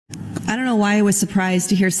I don't know why I was surprised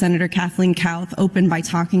to hear Senator Kathleen Kauth open by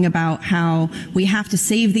talking about how we have to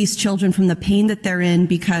save these children from the pain that they're in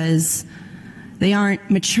because they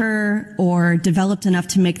aren't mature or developed enough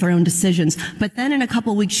to make their own decisions. But then in a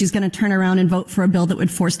couple weeks, she's going to turn around and vote for a bill that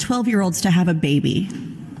would force 12-year-olds to have a baby,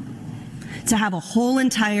 to have a whole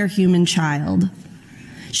entire human child.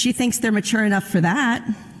 She thinks they're mature enough for that.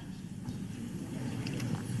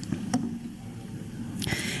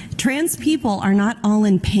 Trans people are not all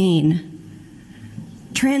in pain.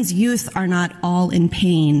 Trans youth are not all in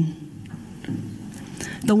pain.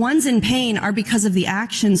 The ones in pain are because of the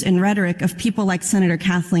actions and rhetoric of people like Senator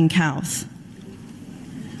Kathleen Kauth.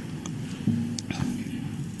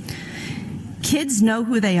 Kids know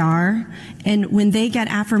who they are, and when they get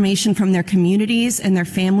affirmation from their communities and their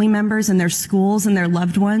family members and their schools and their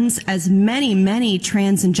loved ones, as many, many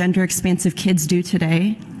trans and gender expansive kids do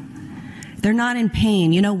today, they're not in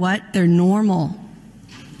pain. You know what? They're normal.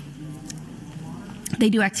 They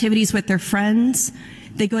do activities with their friends.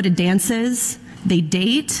 They go to dances. They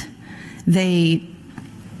date. They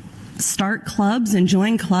start clubs and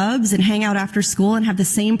join clubs and hang out after school and have the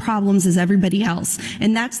same problems as everybody else.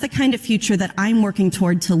 And that's the kind of future that I'm working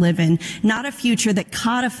toward to live in, not a future that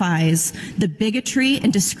codifies the bigotry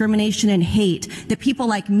and discrimination and hate that people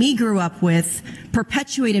like me grew up with,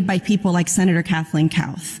 perpetuated by people like Senator Kathleen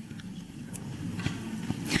Kauth.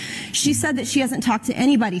 She said that she hasn't talked to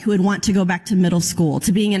anybody who would want to go back to middle school,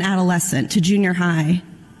 to being an adolescent, to junior high.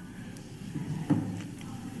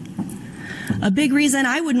 A big reason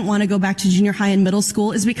I wouldn't want to go back to junior high and middle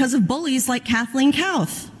school is because of bullies like Kathleen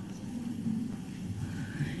Kauth.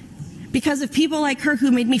 Because of people like her who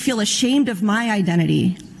made me feel ashamed of my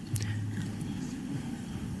identity.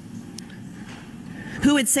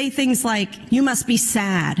 Who would say things like, "You must be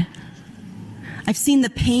sad. I've seen the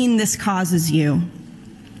pain this causes you."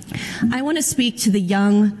 I want to speak to the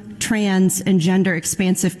young, trans, and gender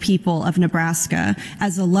expansive people of Nebraska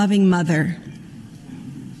as a loving mother,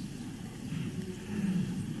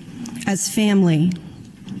 as family,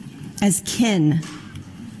 as kin.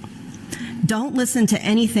 Don't listen to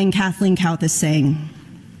anything Kathleen Kauth is saying.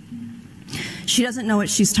 She doesn't know what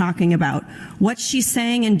she's talking about. What she's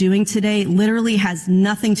saying and doing today literally has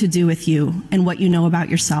nothing to do with you and what you know about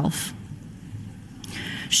yourself.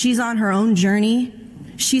 She's on her own journey.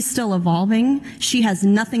 She's still evolving. She has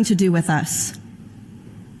nothing to do with us.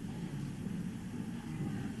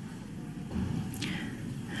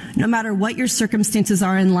 No matter what your circumstances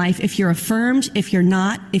are in life, if you're affirmed, if you're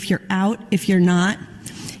not, if you're out, if you're not,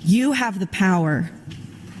 you have the power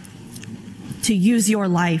to use your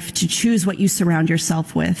life to choose what you surround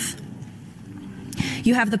yourself with.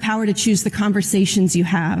 You have the power to choose the conversations you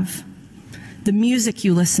have, the music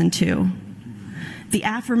you listen to, the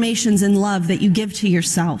affirmations and love that you give to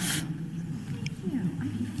yourself.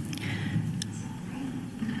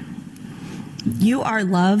 You are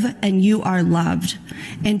love and you are loved.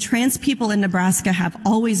 And trans people in Nebraska have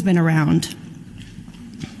always been around.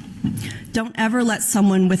 Don't ever let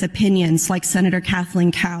someone with opinions like Senator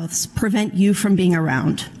Kathleen Kauth's prevent you from being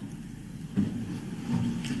around.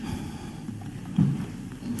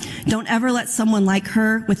 Don't ever let someone like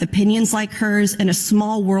her with opinions like hers and a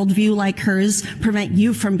small worldview like hers prevent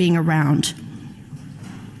you from being around.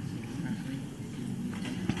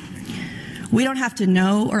 We don't have to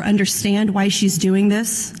know or understand why she's doing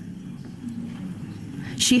this.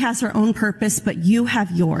 She has her own purpose, but you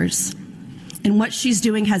have yours. And what she's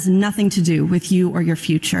doing has nothing to do with you or your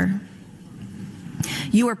future.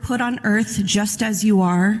 You are put on earth just as you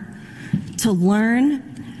are, to learn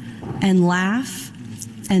and laugh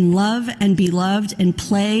and love and be loved and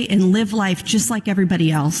play and live life just like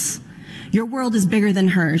everybody else. Your world is bigger than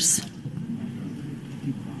hers.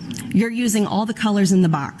 You're using all the colors in the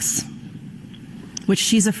box, which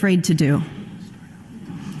she's afraid to do.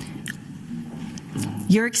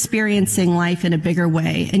 You're experiencing life in a bigger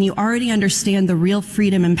way, and you already understand the real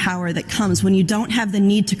freedom and power that comes when you don't have the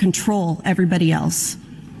need to control everybody else,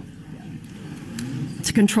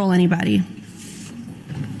 to control anybody.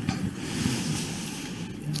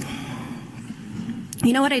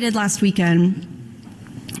 You know what I did last weekend?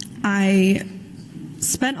 I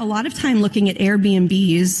spent a lot of time looking at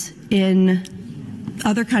Airbnbs in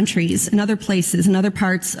other countries, in other places, in other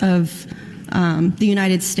parts of the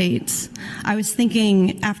United States. I was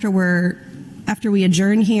thinking after we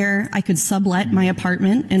adjourn here, I could sublet my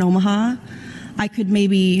apartment in Omaha. I could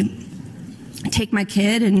maybe take my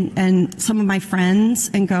kid and some of my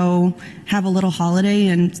friends and go have a little holiday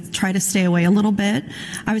and try to stay away a little bit.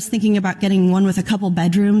 I was thinking about getting one with a couple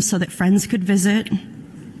bedrooms so that friends could visit.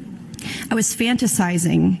 I was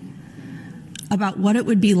fantasizing about what it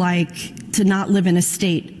would be like to not live in a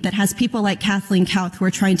state that has people like Kathleen Kauth who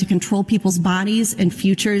are trying to control people's bodies and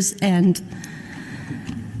futures, and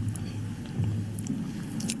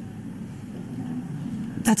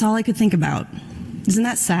that's all I could think about. Isn't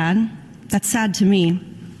that sad? That's sad to me.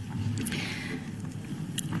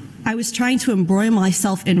 I was trying to embroil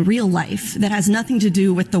myself in real life that has nothing to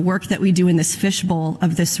do with the work that we do in this fishbowl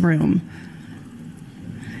of this room.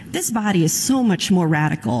 This body is so much more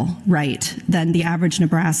radical right than the average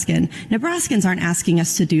Nebraskan. Nebraskans aren't asking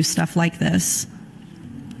us to do stuff like this.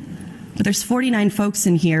 But there's 49 folks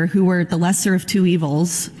in here who were the lesser of two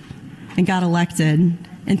evils and got elected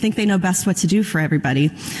and think they know best what to do for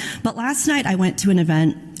everybody. But last night I went to an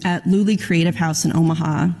event at Lully Creative House in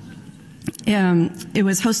Omaha. It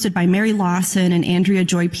was hosted by Mary Lawson and Andrea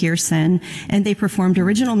Joy Pearson, and they performed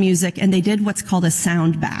original music, and they did what's called a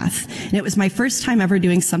sound bath. And it was my first time ever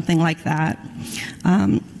doing something like that.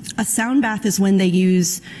 A sound bath is when they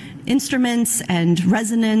use instruments and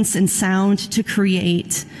resonance and sound to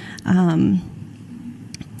create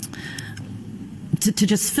to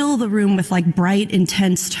just fill the room with like bright,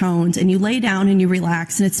 intense tones, and you lay down and you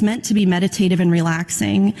relax, and it's meant to be meditative and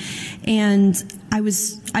relaxing. And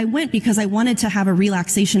I went because I wanted to have a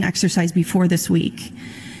relaxation exercise before this week.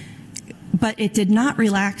 But it did not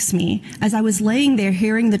relax me. As I was laying there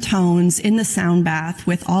hearing the tones in the sound bath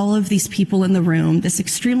with all of these people in the room, this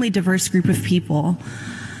extremely diverse group of people,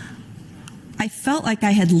 I felt like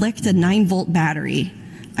I had licked a 9-volt battery.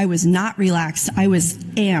 I was not relaxed. I was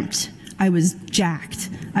amped. I was jacked.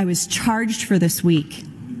 I was charged for this week.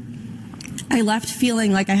 I left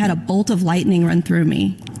feeling like I had a bolt of lightning run through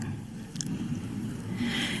me.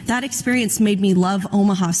 That experience made me love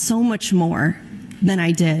Omaha so much more than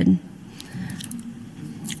I did.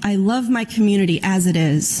 I love my community as it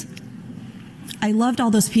is. I loved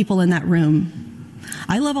all those people in that room.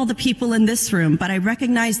 I love all the people in this room, but I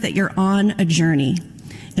recognize that you're on a journey,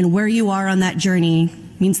 and where you are on that journey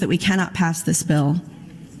means that we cannot pass this bill.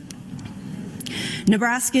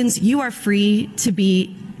 Nebraskans, you are free to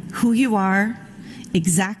be who you are,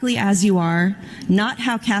 exactly as you are, not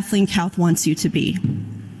how Kathleen Kauth wants you to be.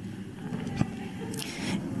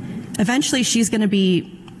 Eventually, she's going to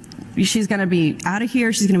be out of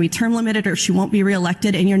here, she's going to be term limited, or she won't be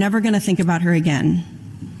reelected, and you're never going to think about her again.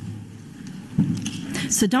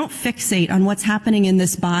 So don't fixate on what's happening in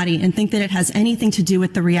this body and think that it has anything to do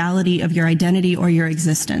with the reality of your identity or your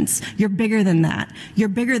existence. You're bigger than that. You're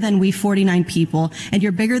bigger than we 49 people, and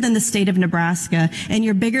you're bigger than the state of Nebraska, and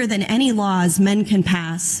you're bigger than any laws men can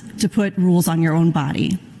pass to put rules on your own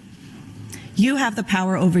body. You have the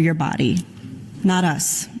power over your body, not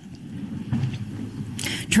us.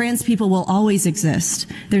 Trans people will always exist.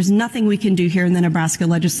 There's nothing we can do here in the Nebraska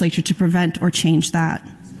legislature to prevent or change that.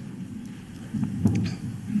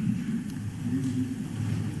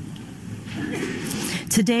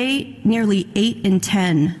 Today, nearly 8 in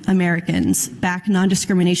 10 Americans back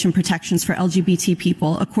non-discrimination protections for LGBT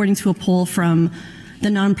people, according to a poll from the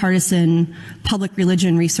nonpartisan Public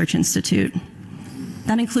Religion Research Institute.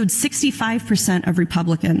 That includes 65% of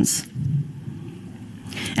Republicans.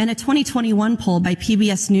 And a 2021 poll by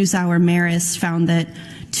PBS NewsHour Marist found that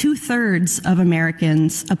 2/3 of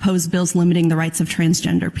Americans oppose bills limiting the rights of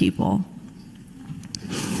transgender people.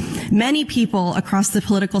 Many people across the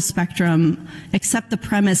political spectrum accept the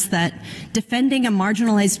premise that defending a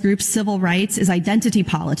marginalized group's civil rights is identity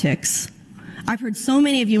politics. I've heard so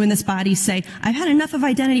many of you in this body say, I've had enough of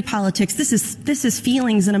identity politics. This is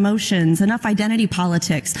feelings and emotions, enough identity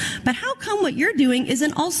politics. But how come what you're doing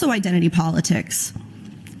isn't also identity politics?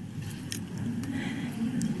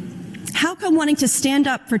 How come wanting to stand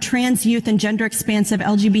up for trans youth and gender expansive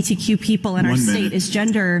LGBTQ people in our state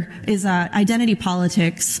is identity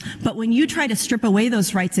politics, but when you try to strip away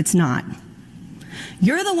those rights, it's not?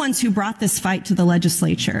 You're the ones who brought this fight to the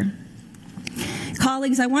legislature.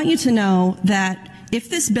 Colleagues, I want you to know that if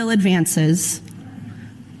this bill advances,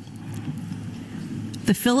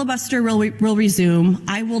 the filibuster will resume.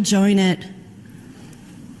 I will join it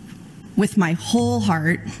with my whole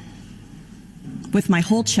heart, with my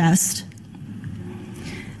whole chest,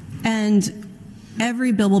 and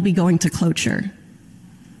every bill will be going to cloture.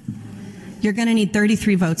 You're going to need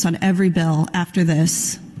 33 votes on every bill after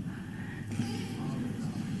this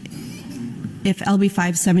if LB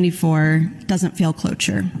 574 doesn't fail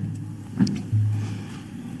cloture.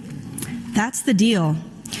 That's the deal.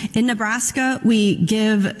 In Nebraska, we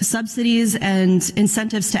give subsidies and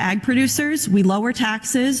incentives to ag producers. We lower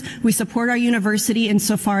taxes. We support our university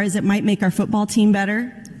insofar as it might make our football team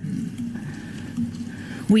better.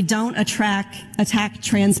 We don't attack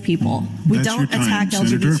trans people. We don't attack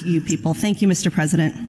LGBTQ people. Thank you, Mr. President.